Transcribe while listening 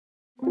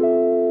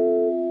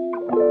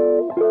So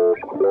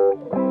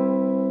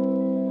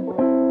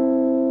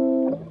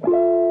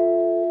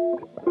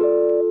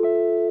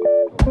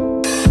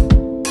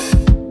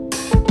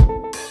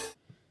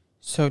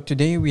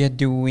today we are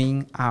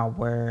doing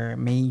our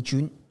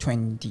May-June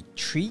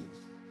 23.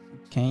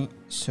 Okay,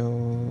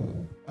 so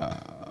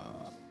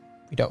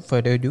without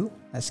further ado,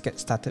 let's get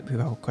started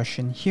with our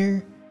question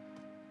here.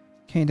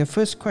 Okay, the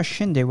first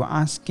question, they were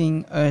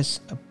asking us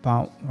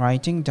about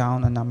writing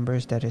down a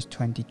numbers that is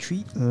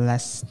 23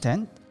 less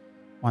than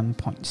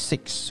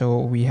 1.6. So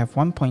we have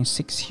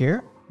 1.6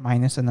 here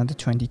minus another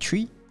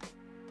 23.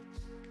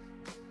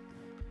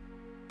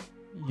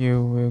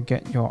 You will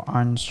get your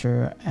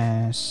answer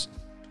as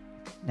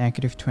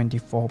negative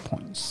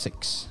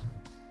 24.6.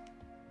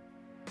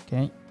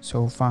 Okay,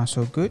 so far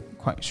so good,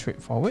 quite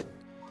straightforward.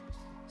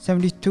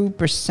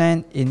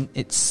 72% in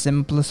its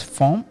simplest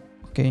form.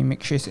 Okay,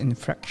 make sure it's in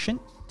fraction.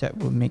 That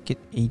will make it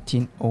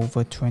 18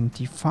 over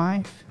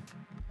 25.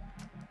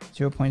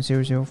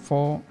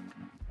 0.004.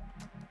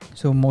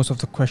 So most of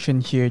the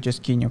question here,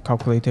 just key in your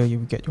calculator, you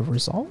will get your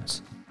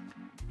results.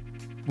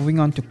 Moving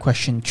on to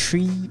question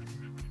 3.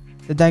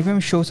 The diagram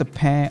shows a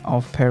pair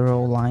of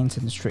parallel lines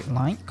in a straight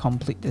line.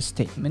 Complete the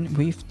statement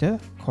with the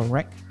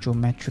correct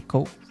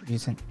geometrical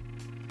reason.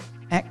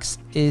 X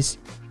is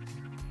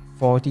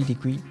 40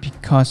 degrees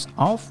because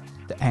of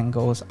the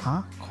angles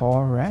are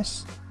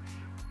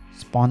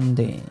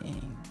corresponding.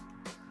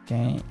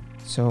 Okay,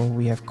 so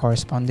we have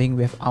corresponding,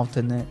 we have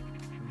alternate,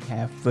 we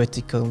have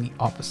vertically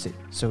opposite.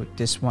 So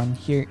this one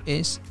here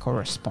is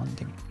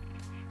corresponding.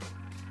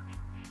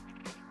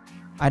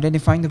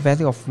 Identifying the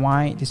value of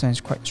y, this one is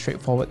quite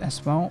straightforward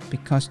as well,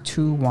 because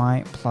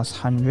 2y plus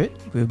 100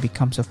 will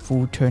become a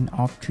full turn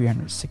of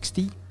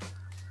 360.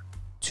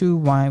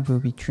 2y will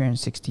be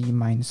 360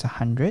 minus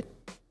 100.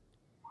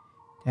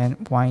 Then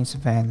y's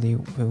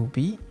value will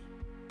be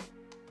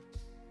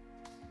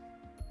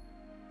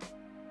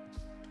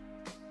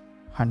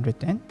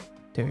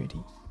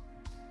 130.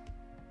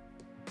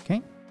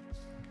 Okay.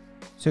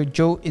 So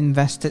Joe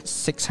invested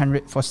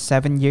 600 for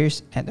 7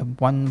 years at a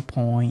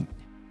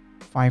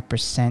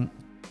 1.5%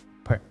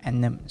 per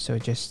annum. So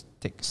just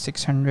take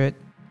 600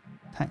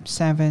 times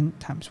 7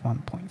 times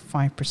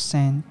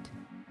 1.5%.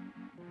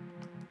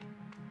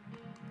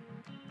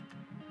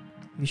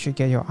 You should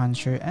get your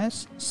answer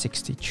as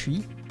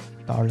 $63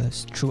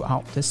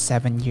 throughout the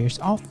 7 years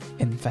of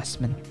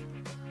investment.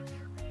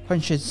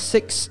 Question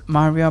 6.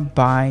 Maria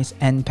buys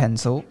N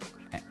pencil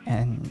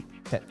and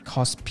that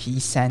costs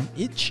P cent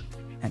each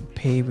and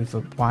pay with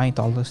a Y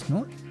dollars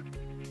note.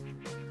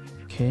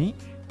 Okay.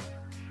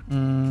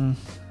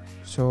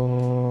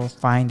 So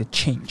find the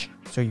change.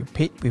 So you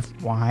paid with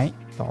Y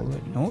dollar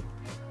note.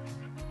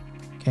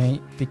 Okay,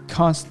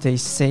 because they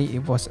say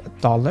it was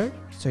 $1,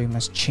 so you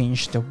must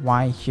change the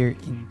Y here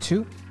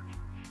into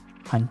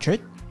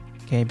 100.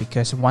 Okay,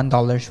 because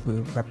 $1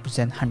 will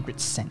represent 100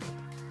 cents.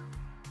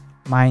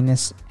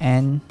 Minus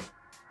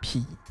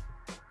NP.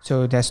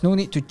 So there's no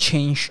need to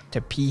change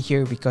the P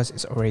here because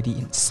it's already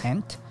in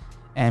cent.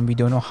 And we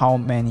don't know how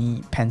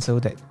many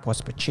pencil that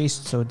was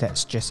purchased, so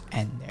that's just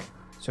N there.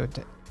 So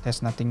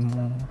there's nothing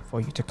more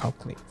for you to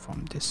calculate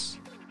from this.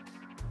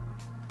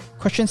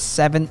 Question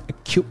 7,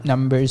 acute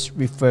numbers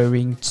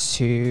referring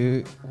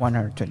to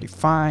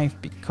 125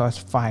 because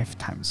 5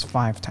 times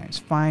 5 times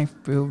 5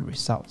 will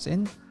result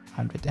in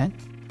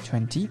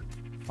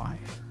 125.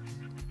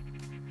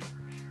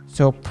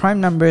 So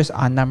prime numbers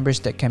are numbers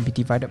that can be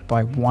divided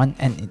by 1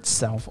 and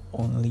itself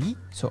only.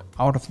 So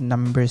out of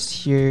numbers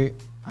here,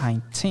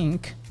 I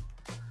think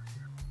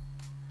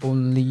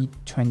only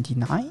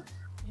 29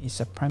 is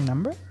a prime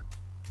number.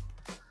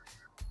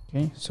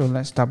 Okay, so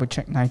let's double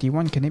check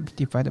 91. Can it be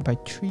divided by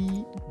 3?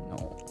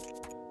 No.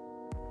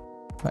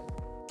 But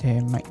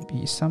there might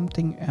be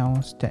something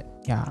else that,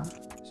 yeah.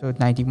 So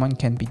 91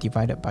 can be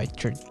divided by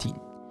 13.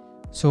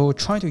 So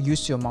try to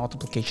use your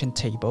multiplication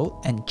table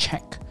and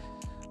check.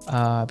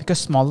 Because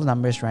smaller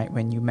numbers, right,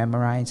 when you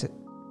memorize it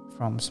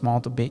from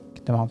small to big,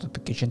 the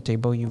multiplication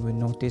table, you will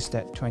notice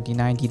that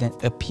 29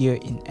 didn't appear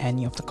in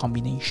any of the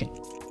combination.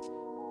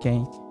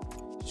 Okay,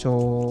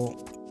 so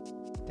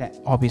that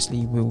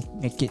obviously will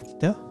make it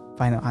the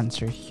final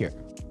answer here.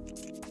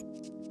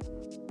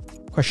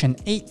 Question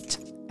 8.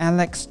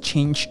 Alex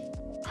changed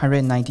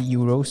 190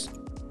 euros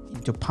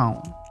into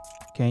pound.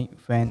 Okay,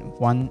 when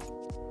 1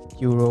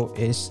 euro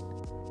is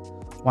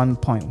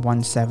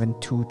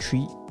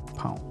 1.1723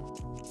 pound.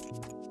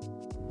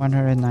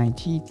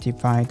 190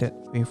 divided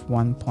with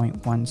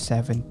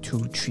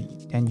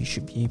 1.1723, then you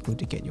should be able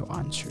to get your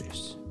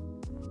answers.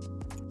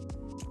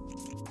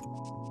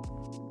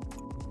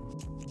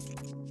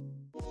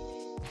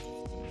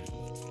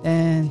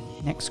 Then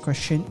next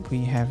question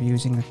we have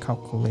using a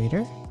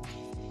calculator.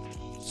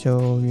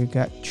 So you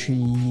got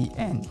 3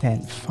 and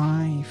then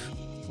 5.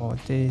 For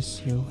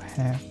this you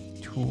have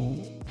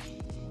 2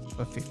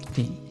 over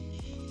 15.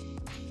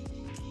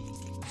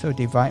 So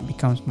divide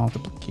becomes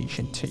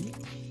multiplication table.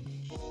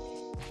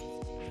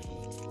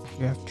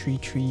 You have 3,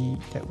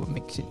 that will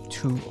make it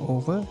 2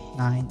 over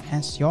 9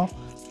 as your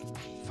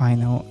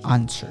final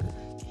answer.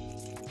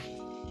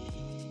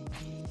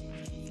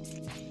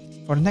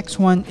 For the next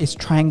one is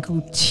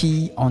triangle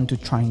T onto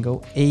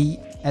triangle A.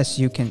 As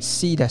you can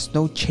see, there's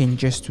no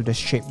changes to the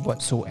shape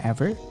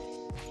whatsoever.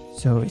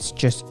 So it's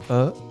just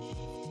a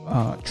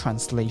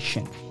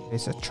translation.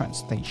 It's a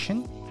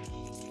translation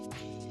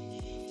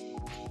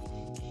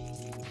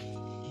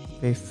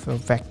with a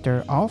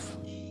vector of.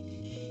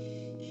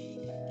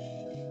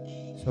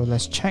 So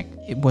let's check.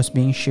 It was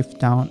being shifted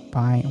down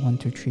by 1,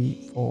 2,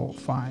 3, 4,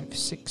 5,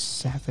 6,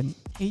 7,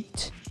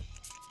 8.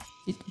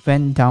 It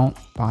went down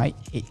by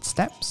 8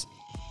 steps.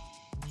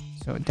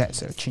 So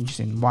that's a change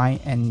in y,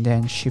 and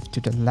then shift to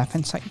the left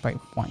hand side by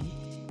 1.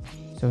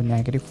 So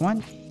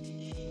 -1,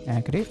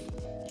 -8.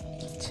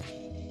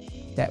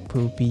 That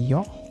will be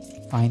your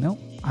final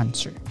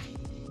answer.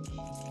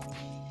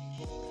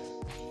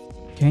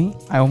 Okay,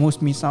 I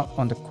almost missed out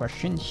on the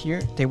question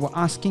here. They were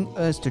asking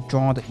us to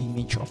draw the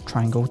image of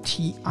triangle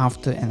T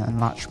after an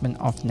enlargement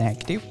of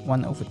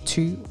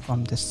 -1/2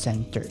 from the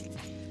center.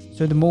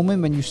 So the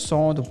moment when you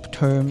saw the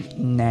term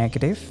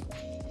negative,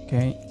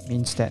 okay,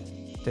 means that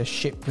the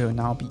shape will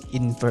now be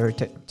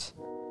inverted.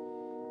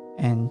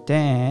 And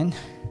then,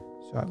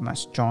 so I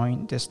must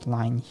join this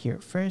line here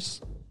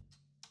first.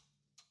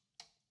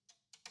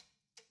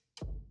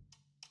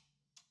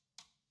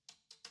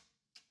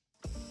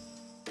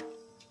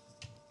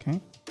 Okay,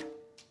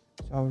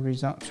 so our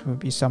results will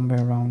be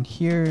somewhere around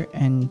here,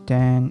 and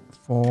then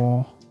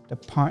for the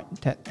part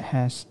that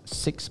has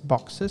 6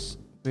 boxes,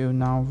 will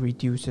now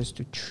reduces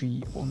to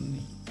 3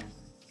 only.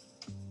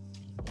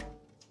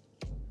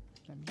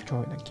 Let me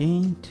draw it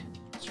again.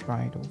 It's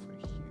right over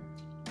here.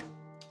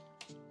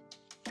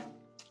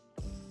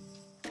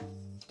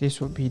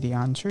 This would be the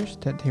answers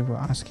that they were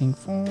asking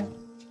for.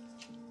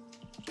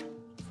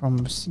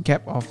 From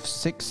gap of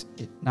 6,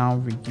 it now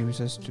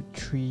reduces to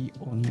 3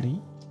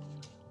 only.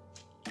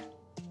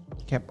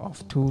 Gap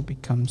of 2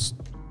 becomes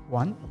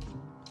 1,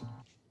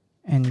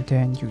 and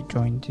then you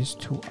join these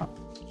 2 up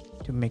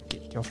to make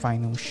it your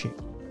final shape.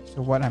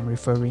 So what I'm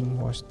referring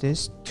was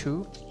this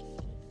 2.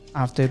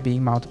 After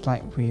being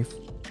multiplied with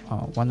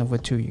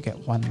 1/2, you get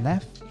 1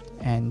 left,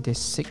 and this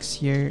 6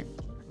 here,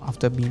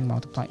 after being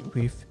multiplied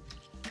with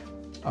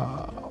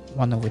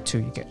 1/2,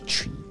 you get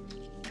 3.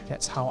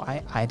 That's how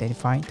I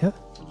identify the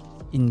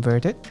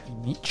inverted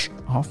image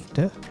of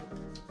the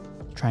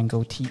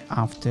triangle T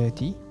after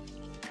the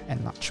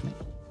enlargement.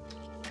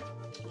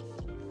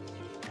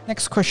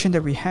 Next question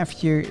that we have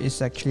here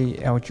is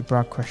actually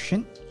algebra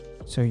question.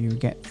 So you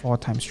get 4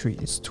 times 3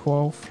 is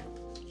 12.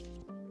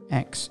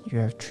 X, you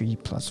have 3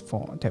 plus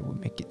 4, that will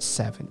make it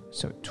 7.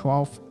 So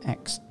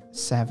 12x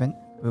 7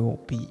 will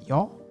be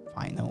your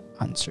final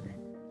answer.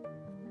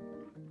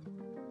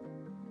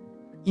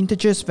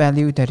 Integers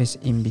value that is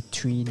in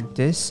between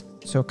this.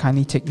 So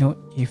kindly take note,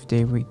 if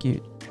they were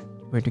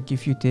to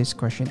give you this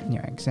question in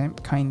your exam,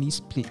 kindly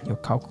split your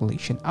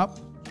calculation up.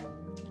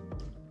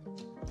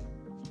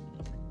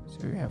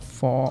 So you have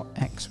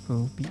 4x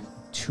will be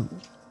 2.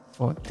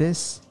 For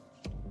this,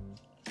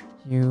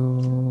 you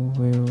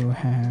will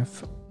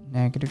have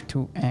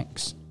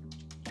 -2x,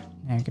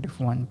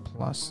 -1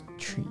 plus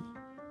 3,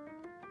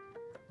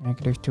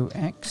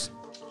 -2x,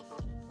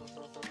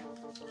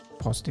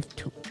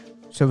 +2.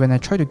 So when I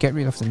try to get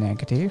rid of the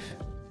negative,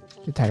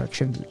 the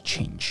direction will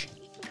change,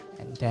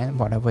 and then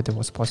whatever that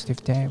was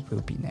positive there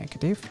will be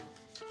negative.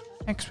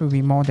 X will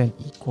be more than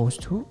equals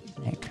to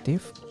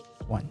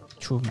 -1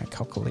 through my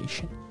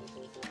calculation.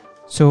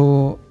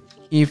 So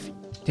if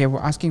they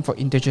were asking for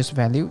integers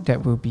value,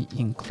 that will be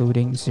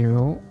including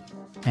 0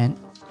 and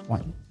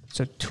 1.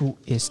 So 2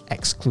 is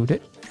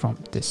excluded from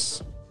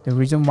this. The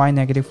reason why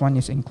 -1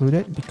 is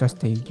included, because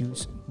they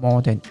use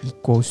more than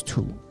equals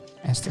to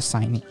as the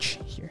signage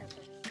here.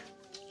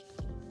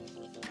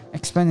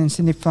 Expand and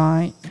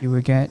simplify, you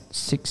will get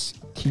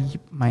 6t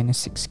minus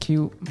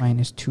 6q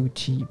minus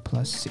 2t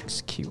plus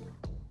 6q.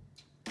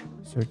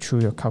 So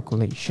through your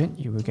calculation,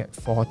 you will get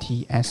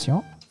 4t as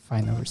your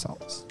final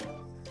results.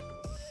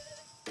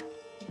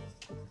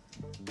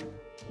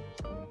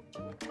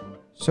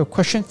 So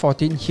question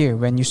 14 here,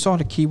 when you saw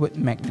the keyword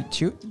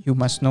magnitude, you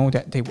must know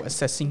that they were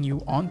assessing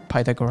you on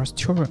Pythagoras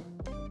theorem.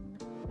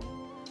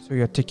 So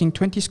you're taking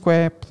 20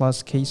 square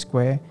plus k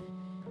square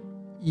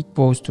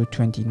equals to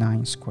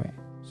 29 square.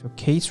 So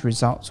k's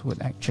results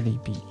would actually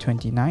be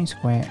 29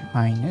 square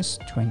minus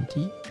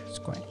 20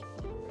 square.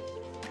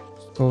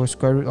 So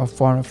square root of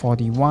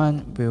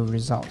 441 will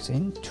result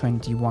in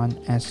 21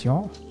 as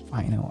your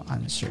final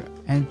answer.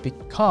 And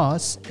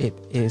because it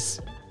is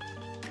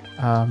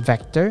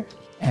vector,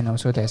 and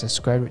also there's a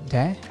square root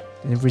there,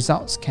 the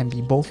results can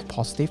be both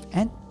positive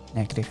and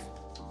negative.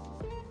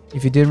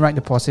 If you didn't write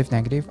the positive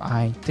negative,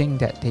 I think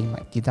that they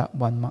might deduct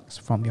 1 marks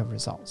from your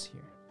results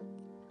here.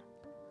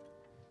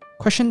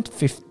 Question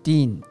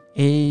 15.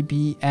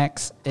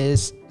 ABX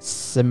is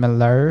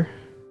similar,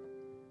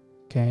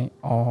 okay,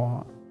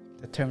 or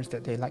the terms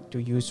that they like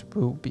to use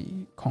will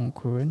be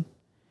congruent,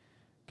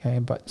 okay,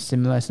 but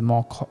similar is the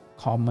more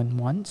common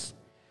ones.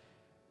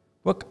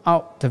 Work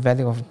out the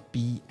value of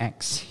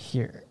BX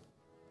here.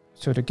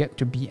 So to get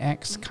to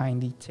BX,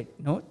 kindly take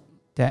note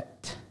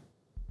that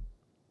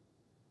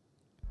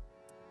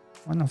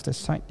One of the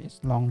side is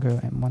longer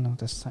and one of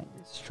the side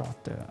is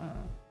shorter.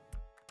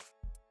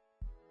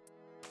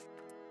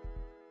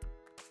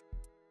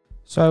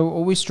 So I will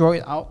always draw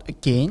it out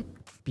again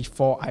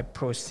before I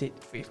proceed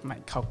with my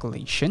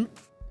calculation.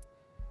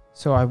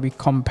 So I'll be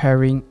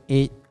comparing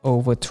 8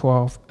 over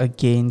 12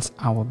 against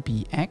our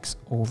bx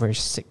over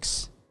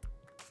 6.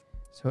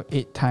 So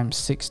 8 times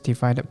 6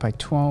 divided by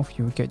 12,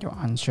 you will get your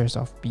answers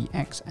of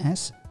bx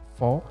as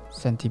 4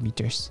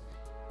 centimeters.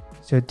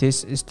 So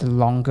this is the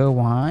longer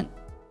one.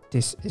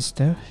 This is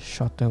the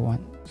shorter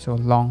one. So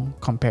long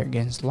compared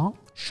against long,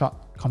 short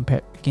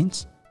compared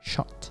against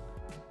short.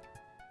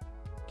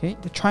 Okay,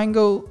 the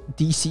triangle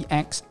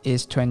DCX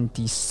is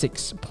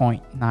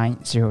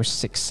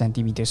 26.906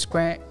 centimeters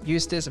square.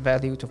 Use this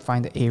value to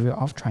find the area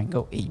of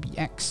triangle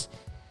ABX.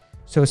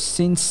 So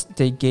since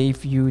they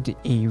gave you the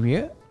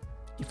area,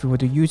 if you were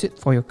to use it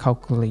for your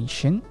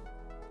calculation,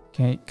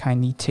 okay,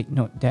 kindly take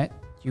note that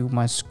you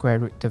must square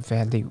root the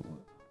value.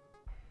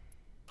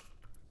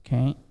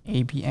 Okay,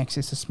 ABX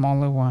is a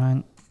smaller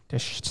one. The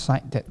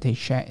side that they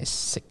share is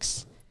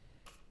 6.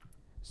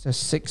 So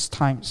 6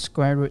 times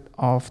square root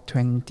of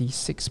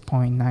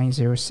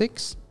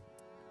 26.906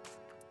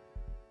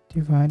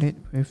 divided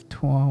with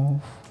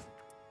 12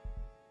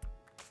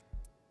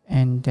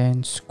 and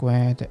then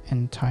square the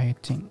entire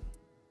thing.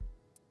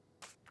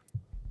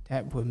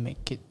 That will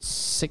make it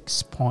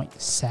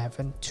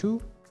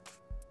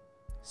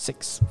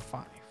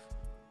 6.7265.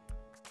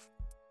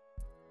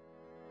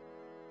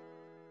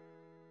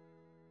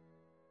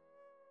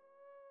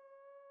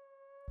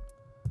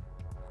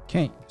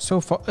 Okay, so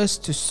for us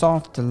to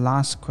solve the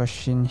last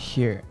question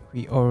here,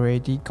 we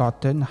already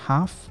gotten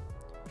half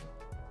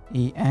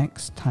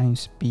AX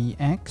times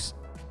BX,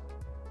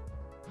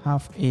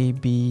 half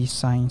AB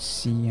sine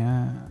C.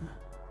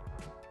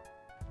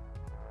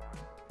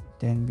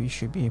 Then we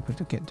should be able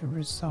to get the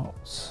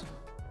results.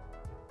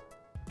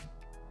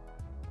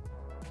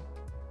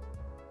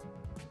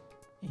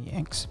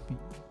 AXB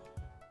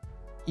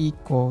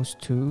equals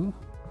to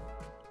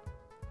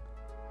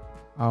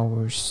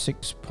our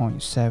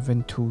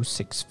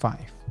 6.7265.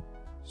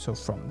 So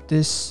from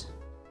this,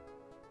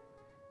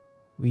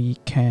 we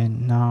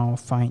can now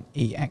find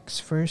AX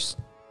first.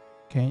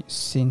 Okay,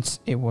 since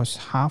it was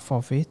half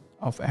of it,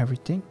 of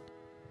everything.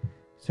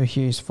 So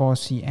here is 4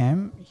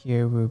 cm,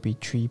 here will be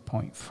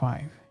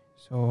 3.5.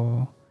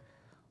 So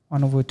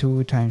 1 over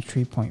 2 times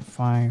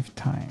 3.5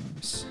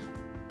 times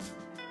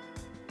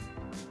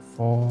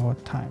 4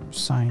 times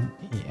sine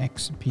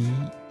AXB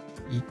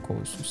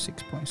equals to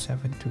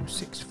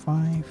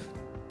 6.7265.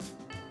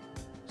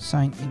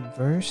 Sine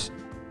inverse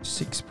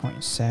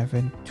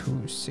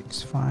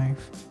 6.7265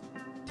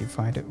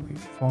 divided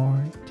with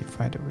 4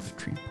 divided with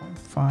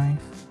 3.5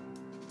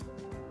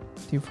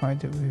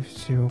 divided with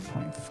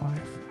 0.5,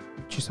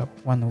 which is up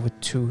 1 over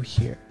 2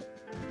 here.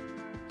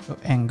 So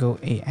angle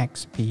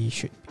AXB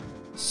should be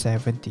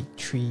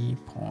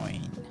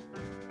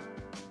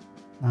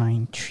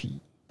 73.93.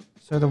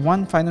 So the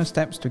one final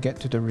steps to get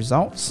to the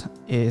results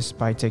is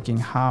by taking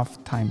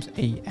half times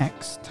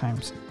AX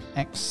times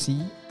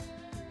XC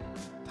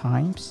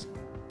times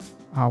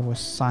our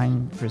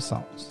sine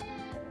results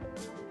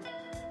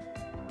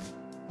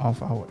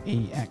of our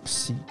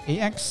AXC.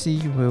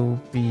 AXC will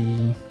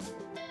be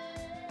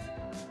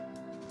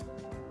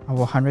our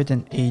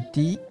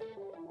 180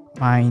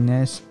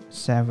 minus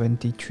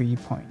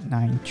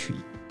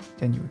 73.93.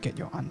 Then you will get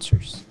your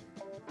answers.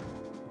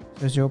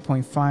 So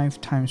 0.5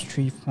 times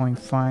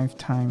 3.5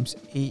 times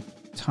 8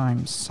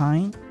 times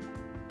sine.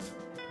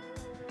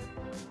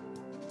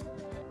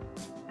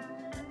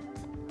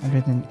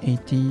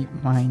 180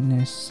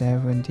 minus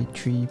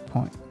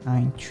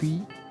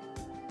 73.93.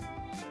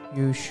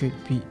 You should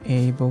be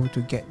able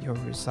to get your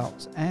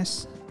results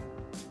as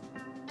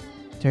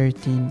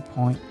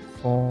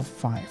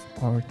 13.45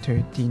 or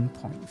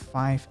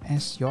 13.5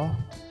 as your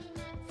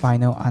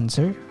final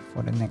answer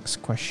for the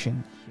next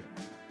question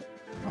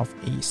of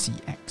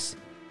ACX.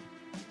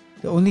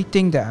 The only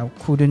thing that I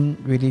couldn't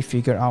really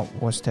figure out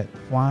was that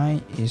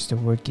why is the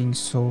working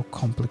so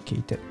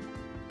complicated?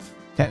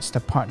 That's the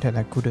part that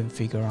I couldn't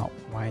figure out.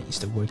 Why is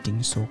the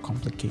working so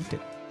complicated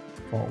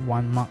for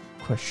 1 mark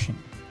question?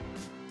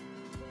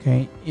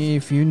 Okay,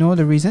 if you know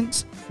the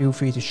reasons, feel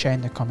free to share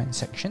in the comment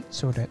section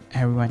so that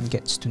everyone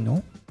gets to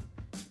know.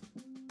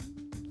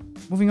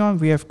 Moving on,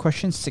 we have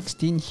question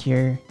 16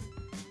 here,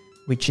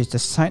 which is the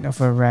side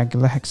of a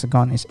regular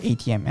hexagon is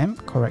 80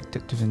 mm,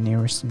 corrected to the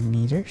nearest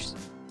millimeters.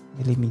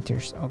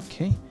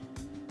 Okay,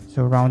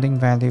 so rounding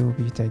value will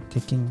be like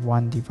taking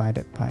 1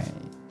 divided by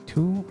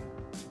 2.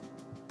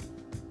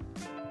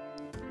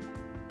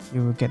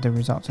 You will get the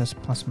results as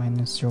plus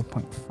minus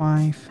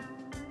 0.5.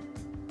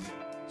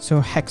 So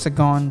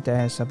hexagon,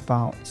 there's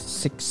about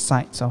 6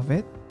 sides of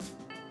it.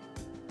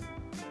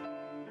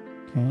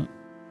 Okay,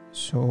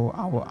 so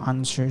our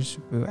answers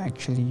will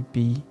actually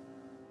be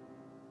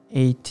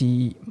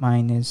 80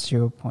 minus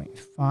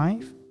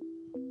 0.5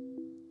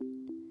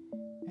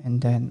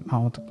 and then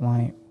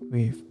multiply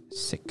with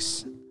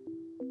 6.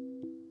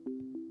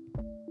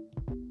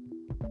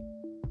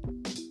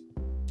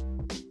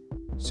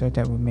 So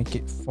that will make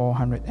it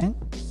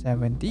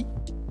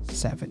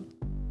 477.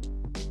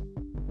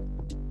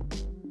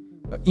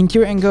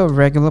 Interior angle of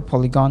regular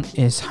polygon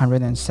is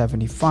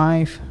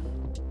 175.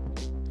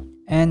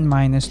 N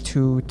minus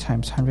 2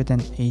 times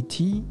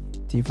 180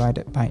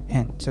 divided by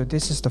n. So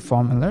this is the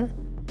formula.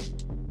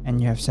 And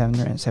you have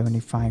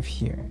 775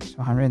 here. So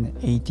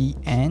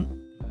 180n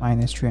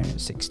minus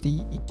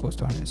 360 equals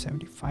to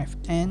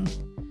 175n.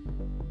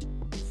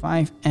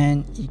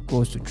 5n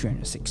equals to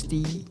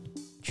 360.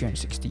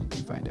 360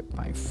 divided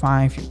by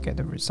 5, you get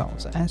the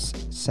results as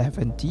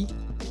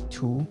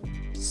 72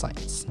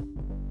 sides.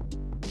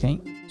 Okay,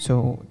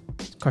 so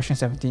question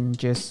 17,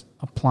 just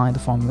apply the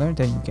formula,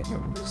 then you get your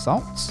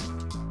results.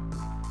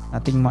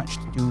 Nothing much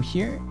to do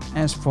here.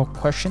 As for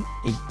question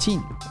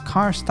 18, the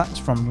car starts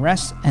from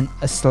rest and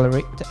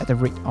accelerates at a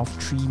rate of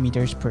 3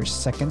 meters per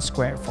second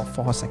squared for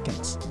 4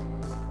 seconds.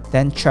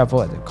 Then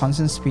travel at a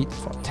constant speed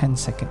for 10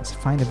 seconds.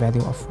 Find the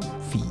value of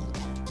v.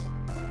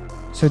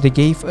 So they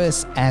gave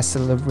us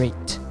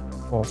accelerate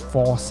for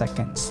 4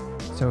 seconds.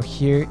 So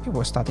here it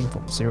was starting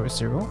from 0,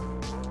 0.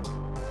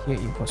 Here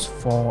it was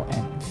 4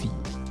 and v.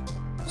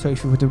 So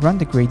if you were to run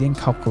the gradient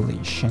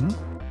calculation,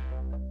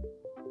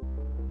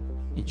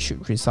 it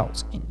should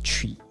result in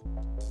 3.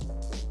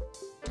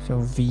 So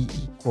v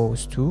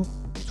equals to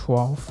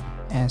 12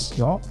 as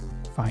your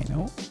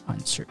final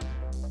answer.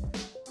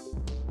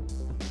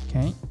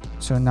 Okay,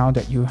 so now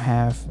that you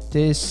have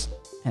this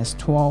as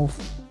 12,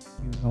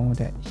 you know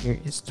that here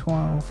is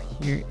 12,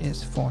 here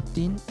is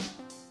 14.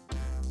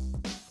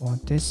 For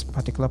this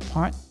particular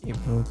part, it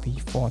will be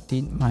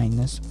 14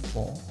 minus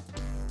 4.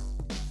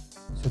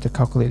 So to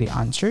calculate the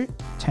answer,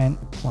 10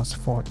 plus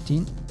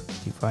 14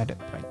 divided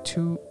by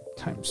 2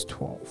 times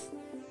 12.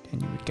 Then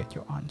you would get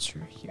your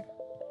answer here.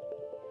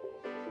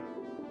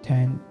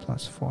 10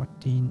 plus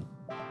 14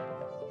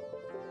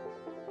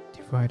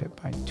 divided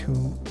by 2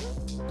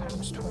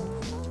 times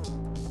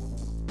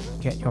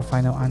 12. Get your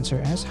final answer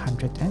as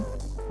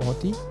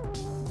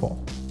 144.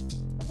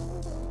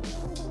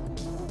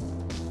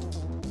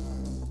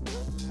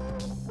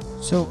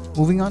 So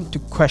moving on to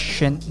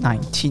question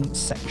 19,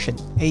 section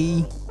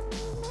A.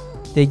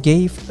 They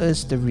gave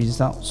us the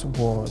results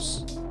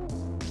was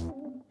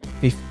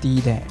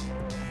 50 there.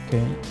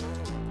 Okay.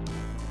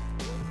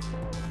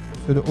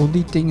 So the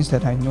only things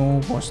that I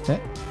know was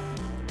that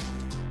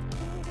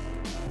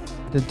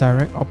the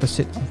direct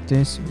opposite of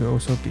this will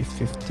also be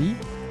 50.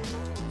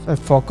 So I've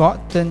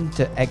forgotten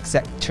the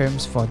exact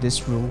terms for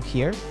this rule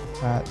here,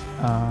 but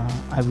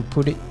I will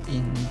put it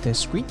in the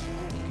screen.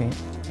 Okay,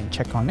 and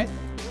check on it.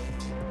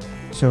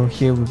 So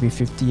here will be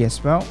 50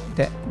 as well.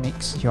 That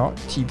makes your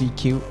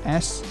TBQ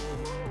as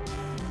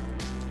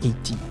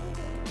 80.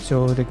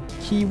 So the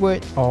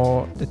keyword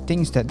or the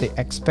things that they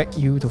expect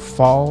you to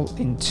fall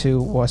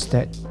into was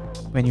that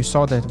when you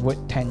saw the word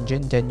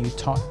tangent, then you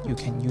thought you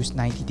can use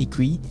 90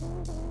 degree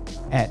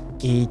at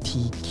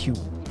ATQ.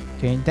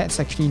 Okay, that's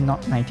actually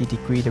not 90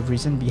 degree. The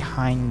reason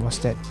behind was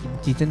that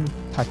it didn't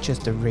touches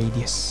the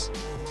radius.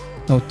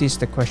 Notice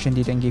the question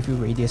didn't give you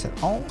radius at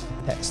all.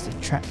 That's the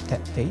trap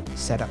that they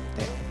set up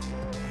there.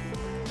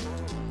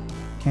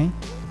 Okay,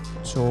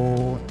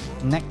 so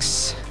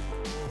next.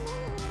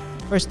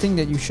 First thing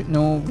that you should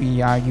know,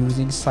 we are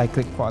using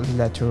cyclic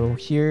quadrilateral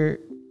here,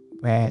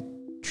 where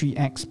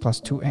 3x plus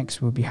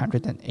 2x will be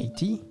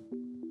 180.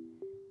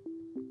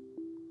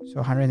 So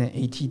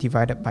 180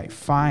 divided by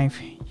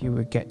 5, you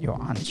will get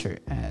your answer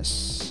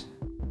as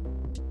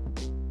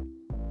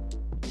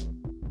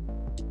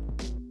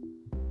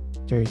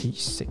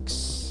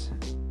 36.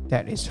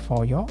 That is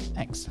for your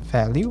x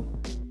value.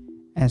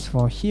 As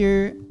for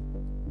here,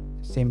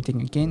 same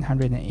thing again,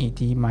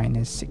 180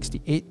 minus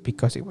 68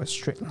 because it was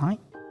straight line.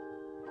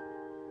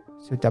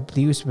 So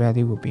W's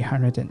value will be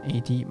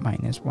 180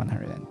 minus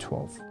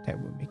 112.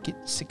 That will make it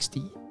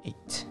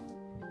 68.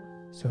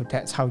 So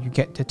that's how you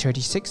get the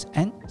 36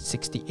 and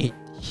 68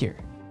 here.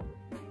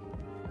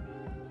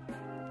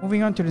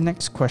 Moving on to the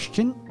next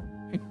question.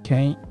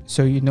 Okay,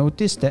 so you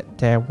notice that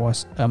there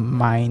was a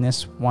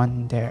minus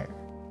 1 there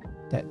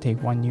that they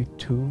want you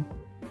to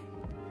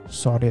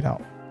sort it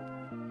out.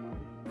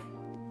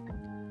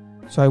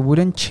 So I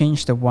wouldn't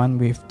change the 1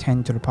 with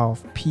 10 to the power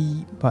of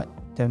p, but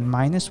the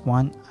minus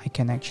 1, I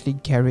can actually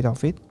get rid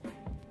of it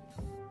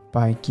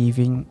by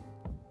giving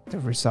the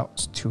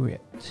results to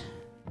it.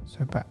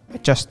 So by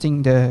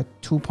adjusting the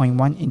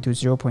 2.1 into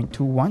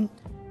 0.21,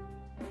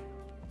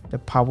 the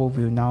power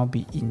will now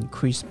be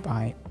increased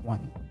by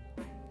 1.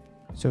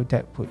 So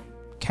that would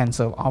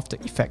cancel off the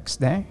effects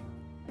there.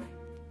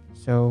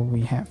 So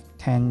we have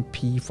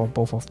 10p for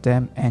both of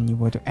them, and you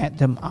were to add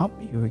them up,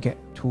 you will get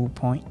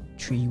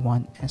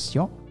 2.31 as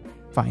your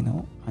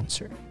final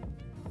answer.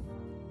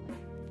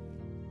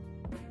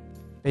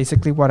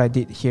 Basically what I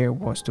did here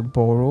was to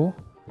borrow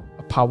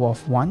a power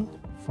of 1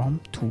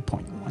 from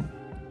 2.1.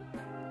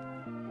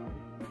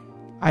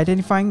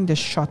 Identifying the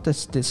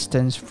shortest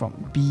distance from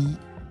B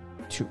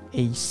to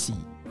AC.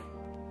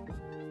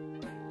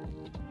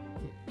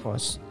 It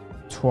was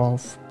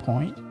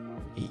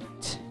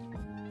 12.8.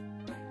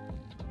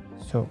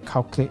 So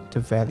calculate the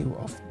value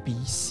of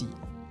BC.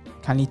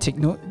 kindly take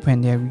note,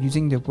 when they're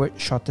using the word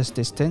shortest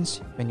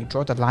distance, when you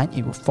draw the line,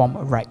 it will form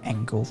a right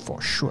angle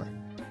for sure.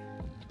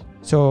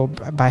 So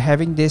by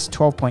having this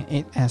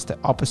 12.8 as the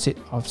opposite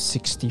of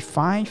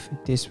 65,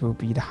 this will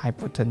be the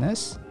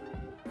hypotenuse.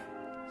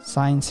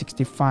 Sine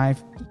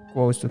 65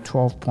 equals to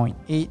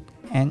 12.8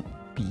 and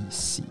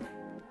BC.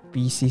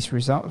 BC's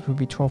result will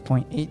be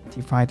 12.8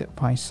 divided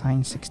by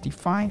sine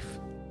 65.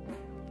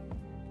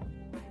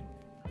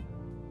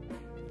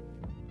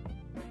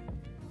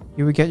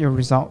 You will get your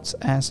results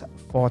as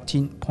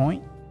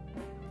 14.1.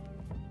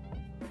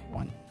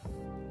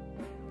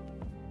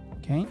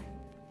 Okay.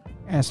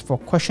 As for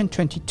question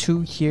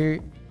 22 here,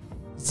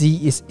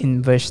 z is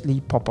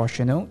inversely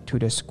proportional to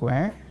the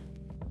square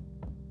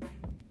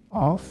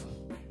of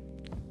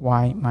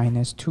y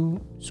minus 2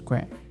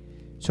 squared.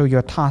 So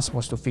your task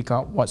was to figure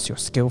out what's your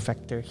scale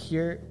factor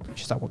here,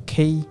 which is our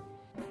k,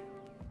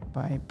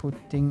 by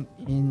putting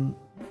in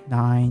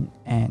 9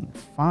 and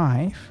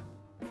 5.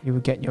 You will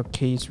get your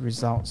k's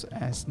results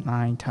as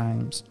 9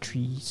 times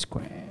 3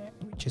 squared,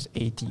 which is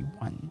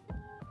 81.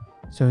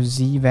 So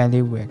z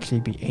value will actually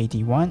be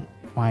 81,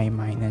 y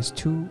minus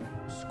 2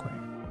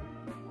 squared.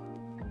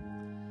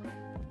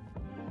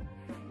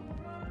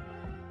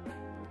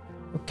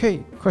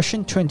 Okay,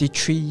 question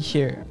 23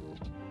 here.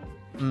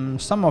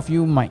 Some of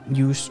you might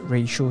use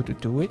ratio to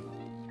do it,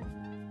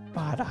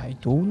 but I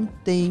don't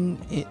think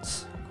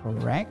it's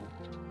correct.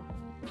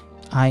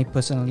 I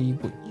personally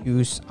would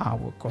use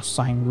our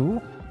cosine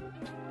rule.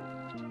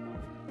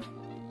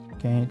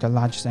 Okay, the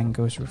largest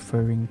angle is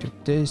referring to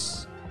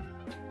this.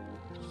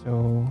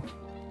 So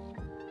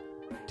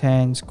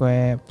 10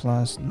 squared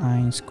plus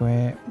 9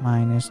 squared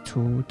minus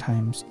 2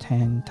 times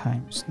 10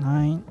 times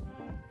 9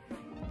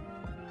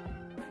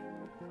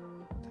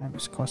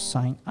 times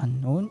cosine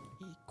unknown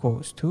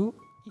equals to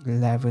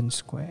 11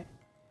 squared.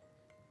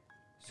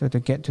 So to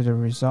get to the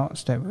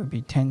results, that will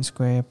be 10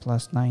 squared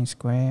plus 9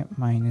 squared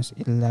minus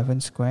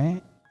 11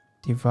 squared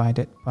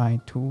divided by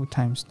 2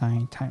 times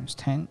 9 times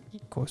 10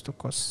 equals to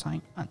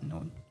cosine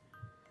unknown.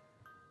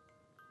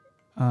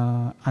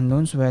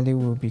 Unknown's value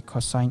will be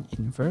cosine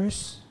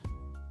inverse.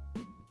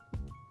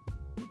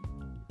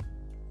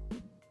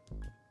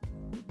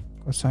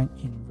 Cosine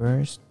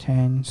inverse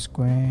 10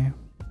 squared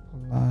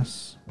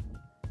plus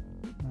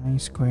 9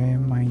 square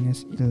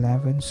minus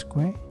 11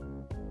 square,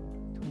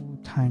 2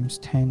 times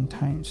 10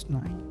 times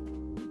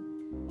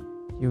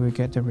 9. You will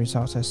get the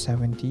results as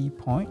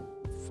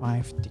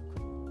 70.5 degrees.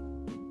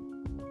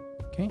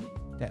 Okay,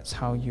 that's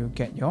how you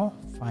get your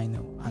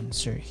final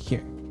answer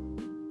here.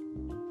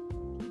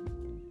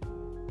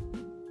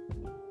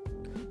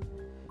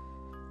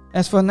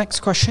 As for next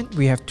question,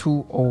 we have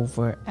 2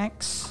 over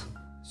x.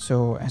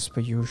 So as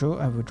per usual,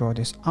 I will draw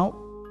this out.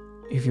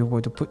 If you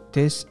were to put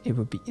this, it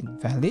would be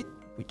invalid,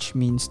 which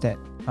means that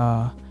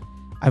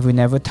I will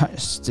never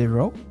touch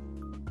 0.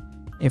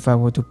 If I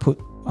were to put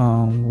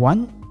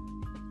 1,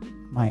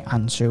 my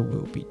answer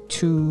will be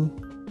 2.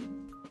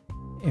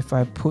 If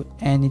I put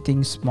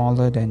anything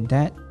smaller than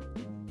that,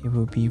 it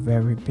will be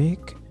very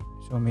big.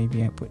 So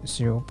maybe I put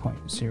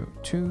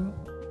 0.02.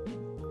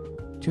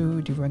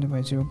 2 divided by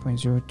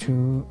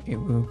 0.02, it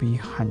will be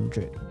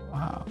 100.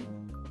 Wow.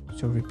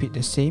 So repeat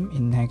the same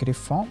in negative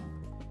form.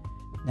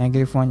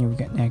 Negative 1, you will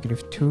get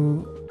negative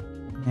 2.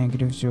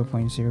 Negative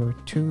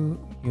 0.02,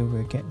 you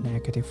will get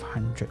negative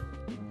 100.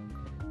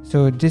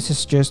 So this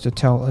is just to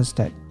tell us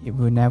that it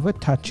will never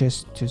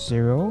touches to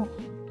 0,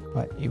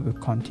 but it will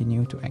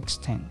continue to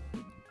extend.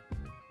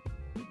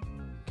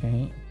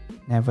 Okay,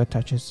 never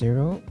touches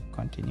 0,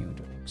 continue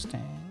to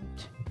extend.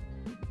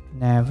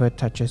 Never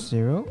touches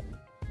 0,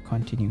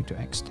 continue to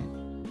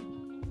extend.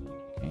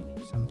 Okay,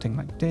 something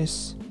like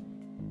this.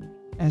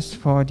 As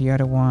for the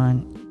other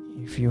one,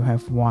 if you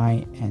have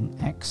y and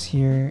x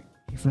here,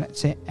 if let's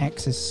say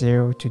x is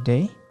 0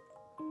 today,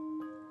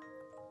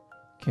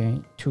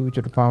 okay, 2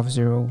 to the power of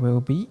 0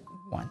 will be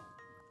 1.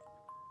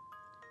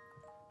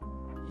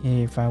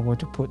 If I were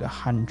to put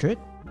 100,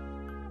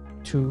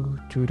 2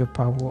 to the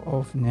power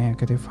of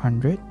negative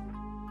 100,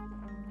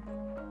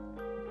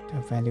 the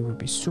value will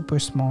be super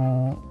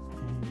small.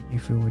 And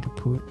if you were to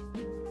put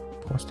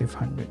positive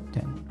 100,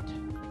 then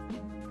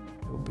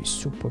it will be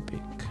super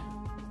big.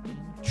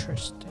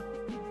 Interesting.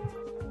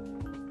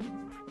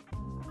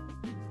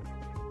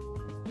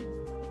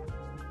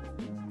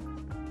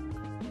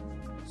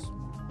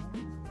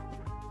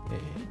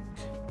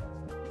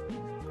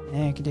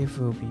 Negative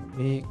will be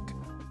big,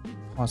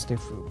 positive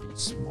will be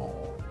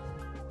small.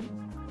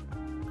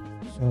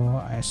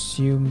 So I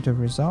assume the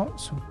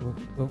results will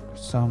look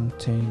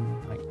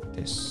something like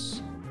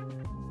this.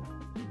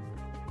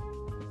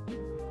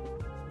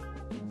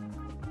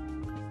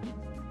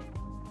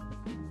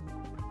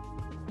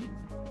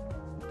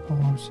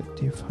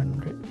 Positive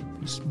 100 will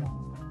be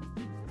small.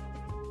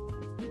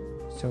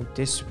 So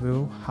this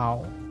will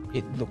how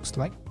it looks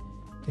like.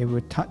 They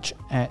will touch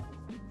at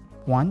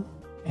 1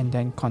 and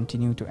then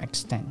continue to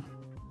extend.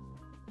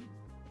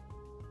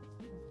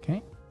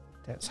 Okay,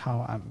 that's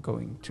how I'm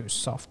going to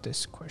solve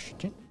this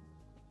question.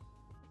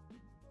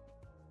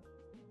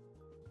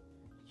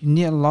 You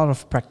need a lot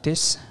of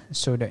practice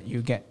so that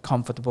you get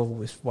comfortable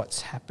with what's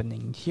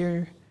happening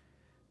here.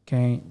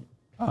 Okay,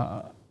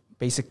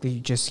 basically you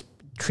just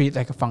treat it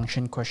like a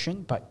function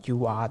question, but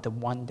you are the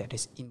one that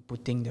is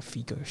inputting the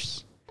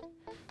figures.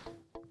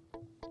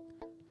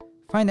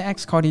 Find the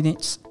x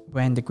coordinates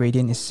when the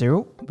gradient is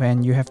 0.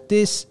 When you have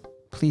this,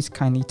 please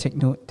kindly take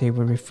note they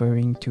were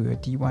referring to a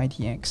dy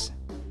dx.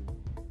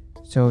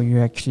 So you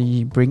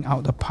actually bring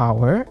out the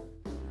power,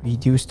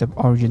 reduce the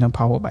original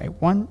power by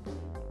 1.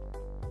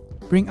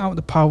 Bring out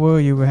the power,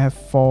 you will have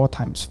 4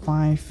 times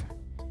 5.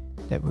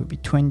 That will be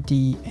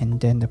 20, and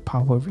then the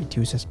power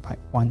reduces by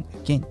 1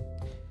 again.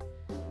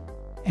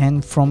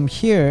 And from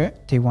here,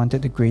 they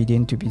wanted the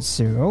gradient to be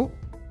 0.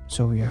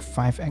 So we have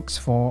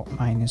 5x4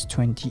 minus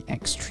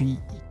 20x3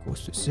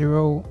 equals to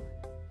 0.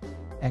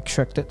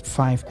 Extracted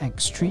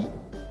 5x3.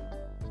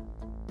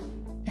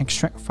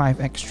 Extract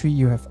 5x3,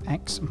 you have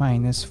x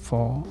minus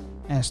 4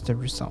 as the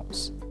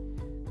results.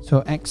 So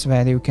x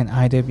value can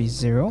either be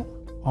 0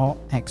 or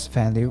x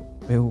value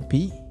will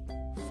be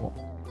 4.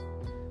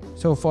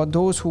 So for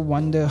those who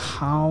wonder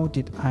how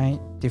did I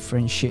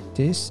differentiate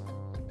this,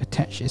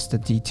 attached is the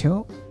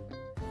detail.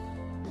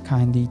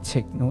 Kindly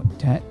take note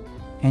that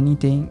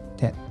anything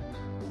that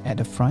at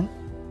the front,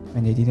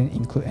 when they didn't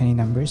include any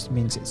numbers,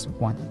 means it's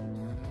 1.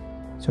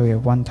 So we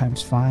have 1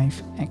 times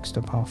 5, x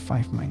to the power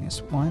 5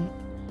 minus 1.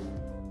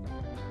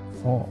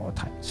 4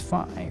 times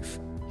 5,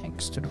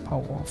 x to the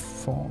power of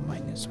 4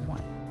 minus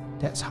 1.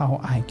 That's how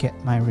I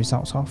get my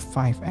results of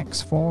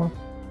 5x4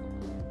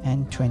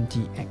 and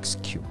 20x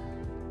cubed.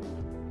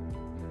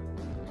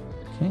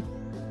 Okay.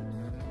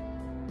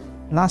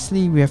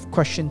 Lastly, we have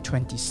question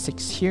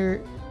 26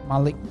 here.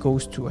 Malik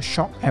goes to a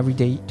shop every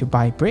day to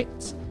buy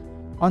breads.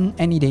 On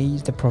any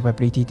days, the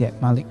probability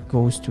that Malik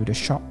goes to the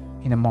shop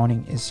in the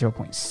morning is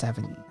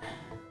 0.7.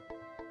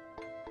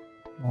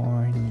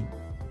 Morning.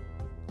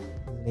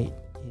 Late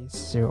is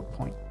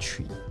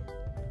 0.3.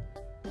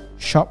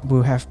 Shop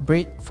will have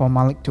bread for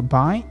Malik to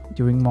buy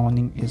during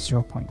morning is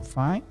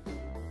 0.5.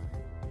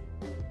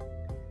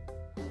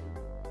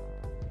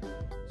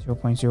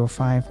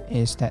 0.05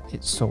 is that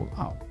it's sold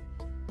out.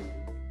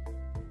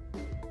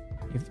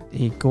 If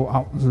they go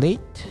out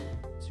late,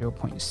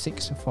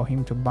 0.6 for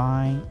him to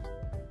buy.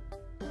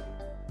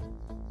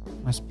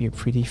 Must be a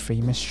pretty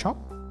famous shop.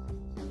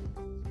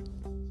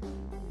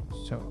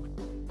 So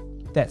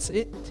that's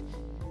it.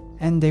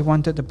 And they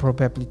wanted the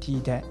probability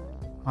that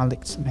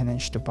Malik's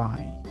managed to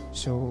buy.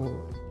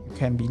 So you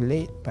can be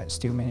late but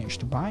still manage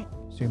to buy.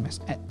 So you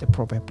must add the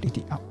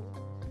probability up.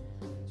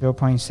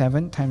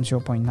 0.7 times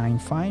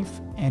 0.95,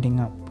 adding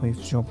up with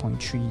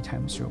 0.3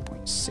 times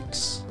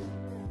 0.6.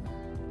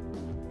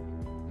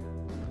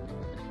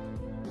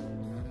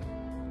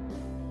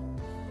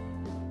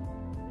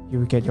 You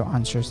will get your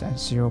answers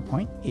as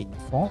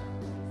 0.845.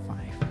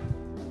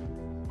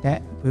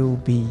 That will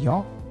be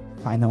your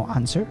final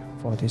answer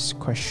for this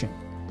question.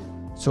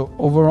 So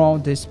overall,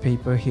 this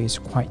paper here is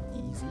quite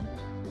easy.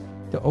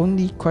 The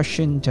only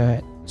question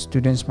that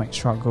students might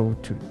struggle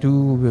to do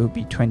will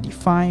be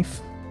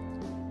 25,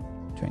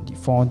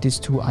 24. These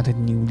two are the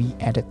newly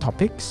added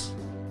topics.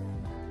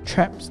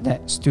 Traps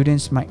that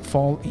students might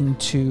fall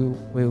into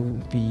will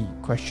be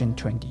question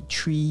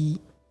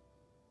 23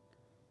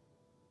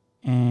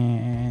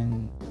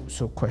 and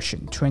also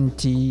question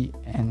 20,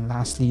 and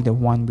lastly the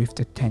one with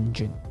the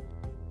tangent.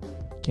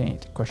 Okay,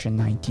 the question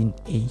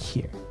 19a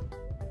here.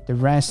 The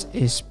rest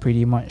is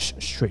pretty much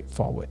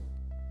straightforward.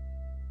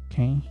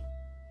 Okay,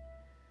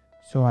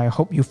 so I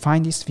hope you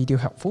find this video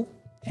helpful,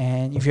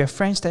 and if you have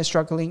friends that are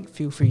struggling,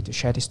 feel free to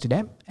share this to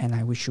them, and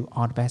I wish you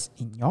all the best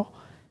in your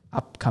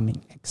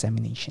upcoming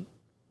examination.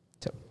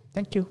 So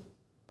thank you.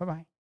 Bye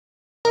bye.